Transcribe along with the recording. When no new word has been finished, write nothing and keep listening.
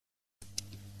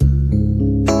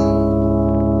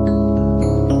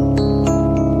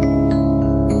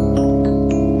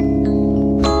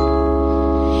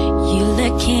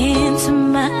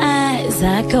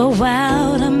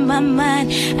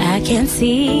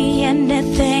be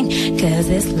anything, 'cause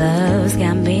this love's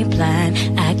got me blind.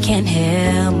 I can't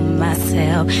help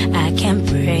myself, I can't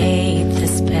break the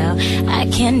spell, I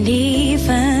can't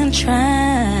even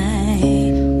try.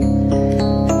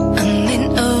 I'm in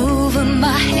over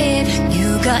my head, you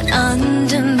got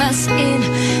under my skin,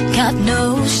 got no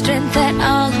strength at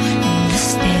all in the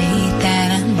state that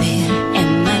I'm in.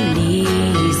 And my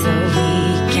knees are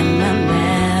weak and my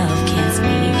mouth can't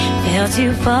speak. Fell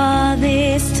too far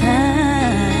this time.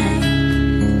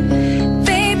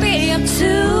 Baby, I'm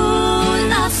too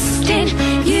lost in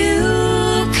you,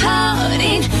 caught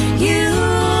in you,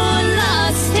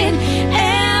 lost in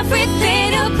everything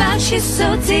about you so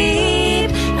deep.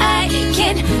 I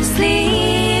can't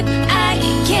sleep, I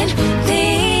can't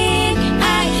think,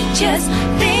 I just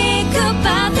think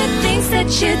about the things that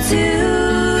you do.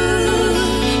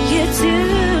 You do.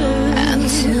 I'm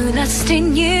too lost in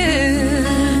you,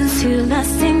 too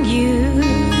lost in you.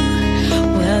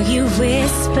 Well, you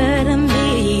whisper to me,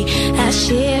 I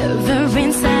shiver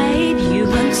inside. You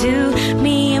undo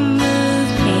me and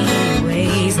move me in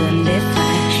ways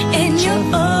undefined. And you're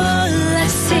all I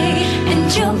see, and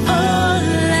you're all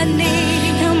I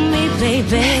need. Help me,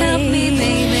 baby. Help me,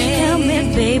 baby. Help me,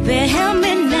 baby. Help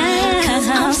me now. 'Cause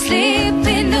I'm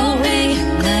slipping away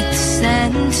like the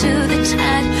sand to the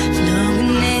tide,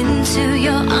 flowing into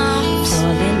your arms,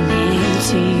 falling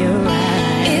into your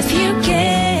eyes. If you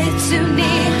get too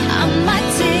near, I might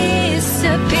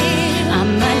disappear, I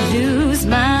might lose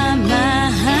my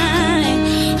mind.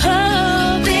 Oh,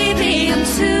 baby, I'm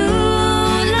too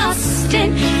lost in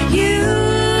you,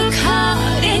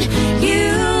 caught in you,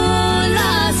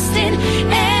 lost in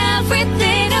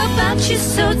everything about you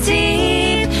so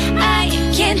deep. I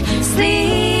can't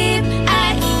sleep, I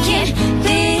can't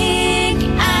think,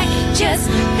 I just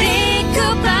think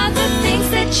about the things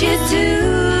that you do.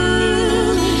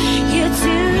 You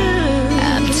do.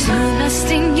 I'm too lost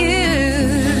in you,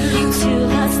 too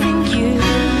lost in you.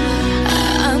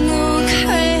 I'm going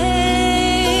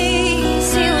crazy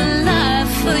on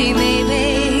life for you, baby.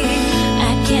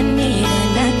 I can't eat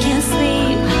and I can't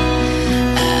sleep.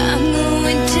 I'm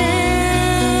going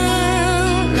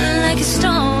down like a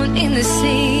stone in the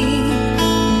sea.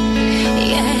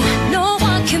 Yeah, no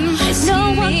one can rescue me. No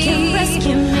one can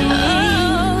rescue me.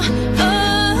 Oh,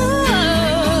 oh.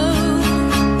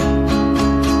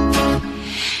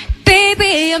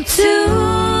 Baby, I'm too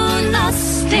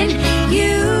lost in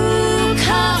you,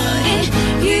 caught in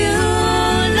you,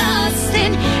 lost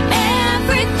in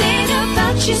everything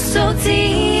about you so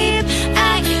deep.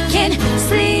 I can't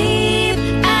sleep,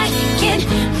 I can't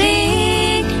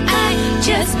think, I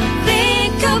just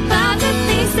think about the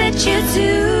things that you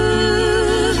do.